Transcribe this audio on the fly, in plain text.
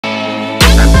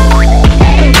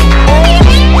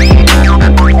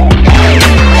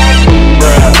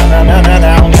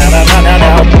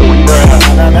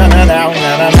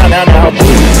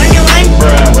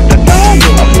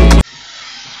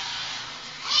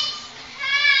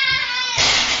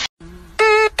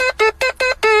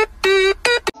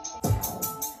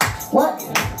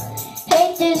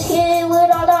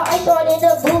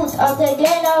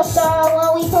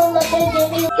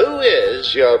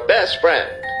is your best friend.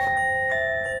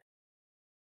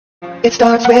 It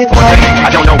starts with I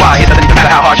don't know why, it doesn't even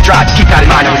matter how hard you try. Just keep that in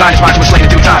mind, I resign to respond to a slave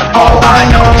in due time. All I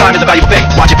know, time is a valuable thing.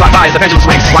 Watch it fly by as the pendulum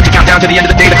swings. Watch it count down to the end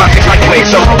of the day, the clock ticks like a wave.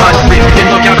 So unreal,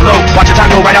 didn't look down below. Watch the time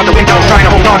go right out the window. Trying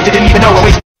to hold on, didn't even know I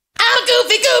wasted. I'm a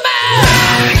goofy goober!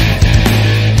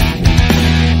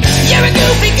 You're a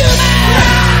goofy goober!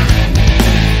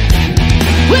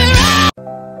 We're all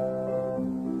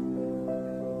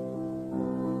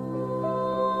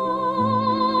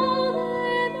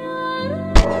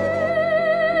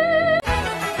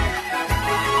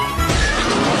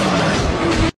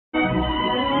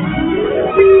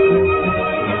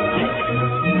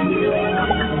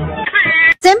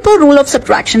Simple rule of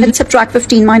subtraction. Let's subtract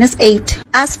 15 minus 8.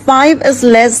 As 5 is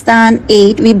less than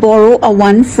 8, we borrow a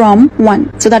 1 from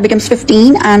 1. So that becomes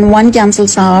 15 and 1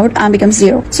 cancels out and becomes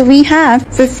 0. So we have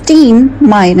 15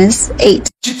 minus 8.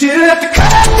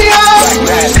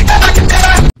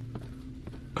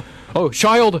 Oh,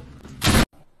 child!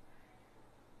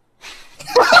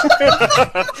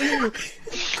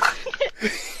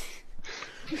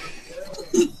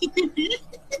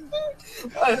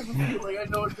 I have a feeling I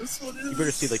know what this one is. You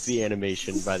better see like the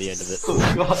animation by the end of it. Oh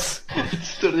god, it's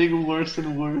starting worse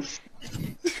and worse.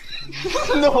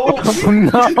 No! Oh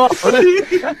no!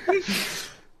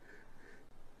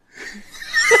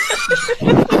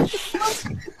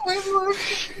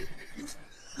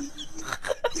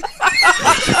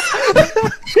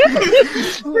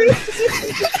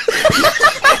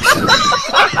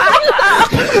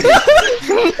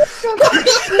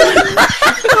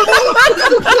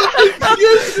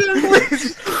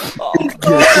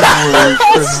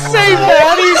 Save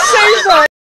Maddie! Save that!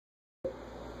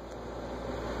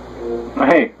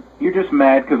 Hey, you're just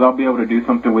mad because I'll be able to do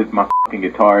something with my fucking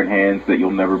guitar in hands that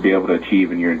you'll never be able to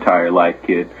achieve in your entire life,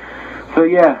 kid. So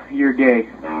yeah, you're gay.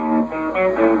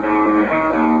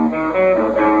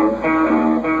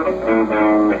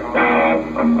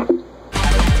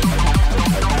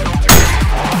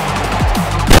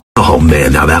 Oh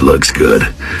man, now that looks good.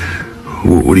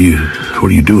 What are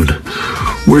you doing?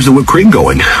 Where's the whipped cream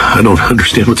going? I don't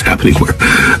understand what's happening. Where?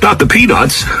 Not the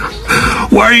peanuts.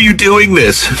 Why are you doing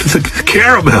this? The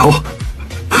caramel.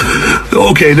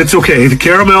 Okay, that's okay. The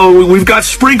caramel, we've got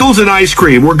sprinkles and ice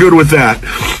cream. We're good with that.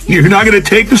 You're not going to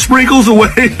take the sprinkles away?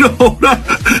 No,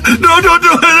 no, don't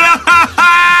do it.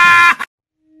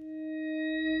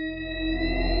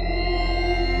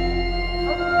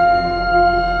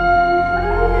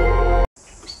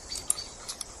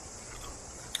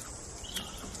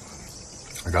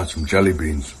 I got some jelly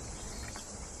beans.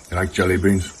 You like jelly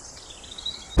beans?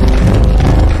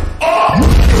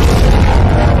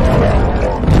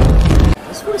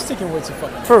 This food is taking way too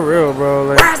fucking. For real, bro.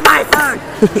 Like. Where's my phone?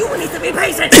 You need to be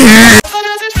patient!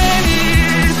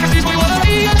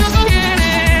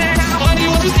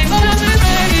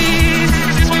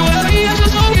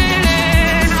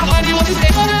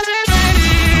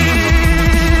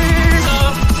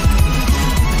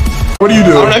 What are you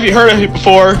doing? I don't know if you heard of it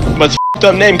before, but it's a f***ed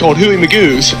up name called Huey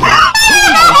Magoo's.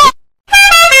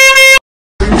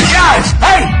 Guys,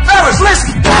 hey, fellas,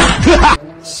 listen!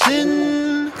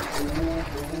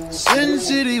 Sin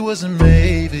City was a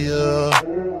maybe.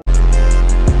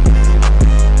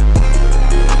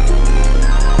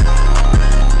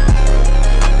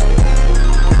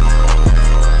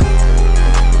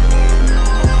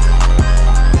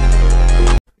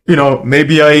 You know,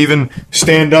 maybe I even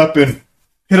stand up and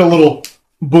hit a little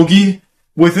boogie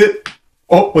with it.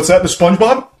 Oh, what's that? The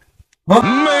SpongeBob? Huh?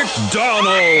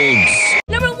 McDonald's!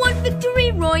 #1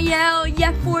 victory royale.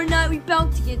 Yeah, Fortnite, we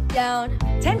bout to get down.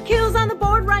 10 kills on the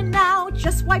board right now.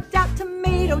 Just wiped out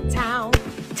Tomato Town.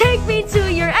 Take me to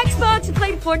your Xbox and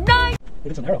play Fortnite.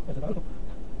 It's an arrow.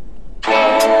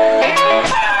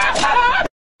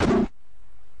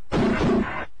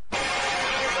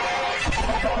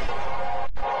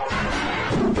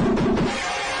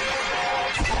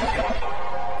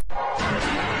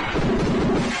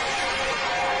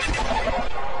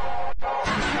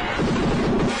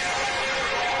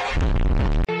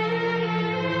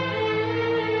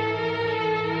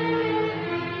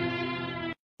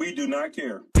 We do not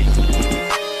care.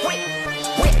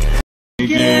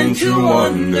 Begin to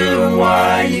wonder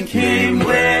why you came,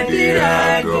 where did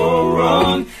I go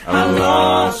wrong? I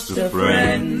lost a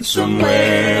friend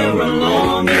somewhere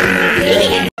along in the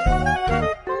day.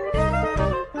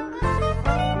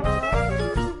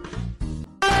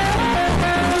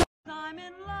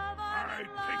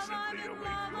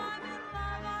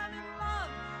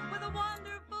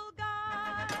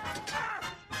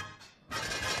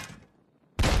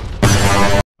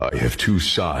 I have two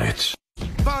sides.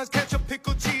 Buns, ketchup,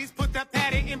 pickle, cheese, put that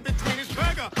patty in between his buns.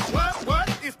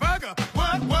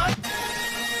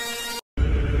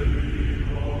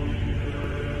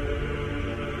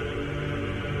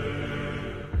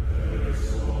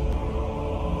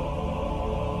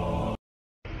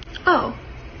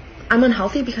 I'm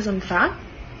unhealthy because I'm fat?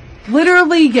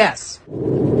 Literally, yes.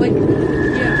 Like,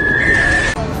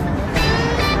 yeah.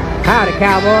 Howdy,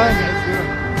 cowboy.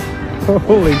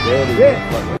 Holy shit.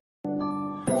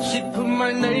 She put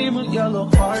my name on yellow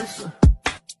hearts.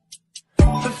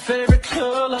 Her favorite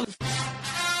color.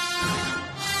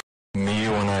 Me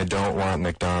when I don't want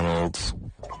McDonald's.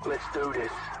 Let's do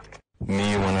this.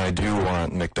 Me when I do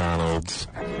want McDonald's.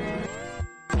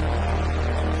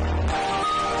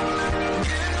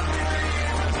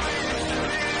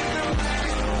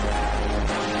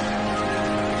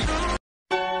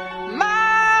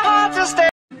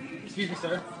 Excuse me,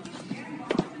 sir.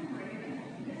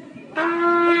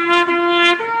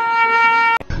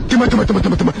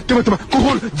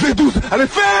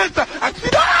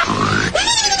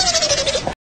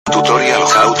 Tutorial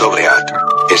how to breat.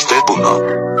 Step 1.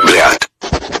 Breat.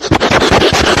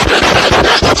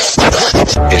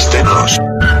 Step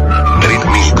 2.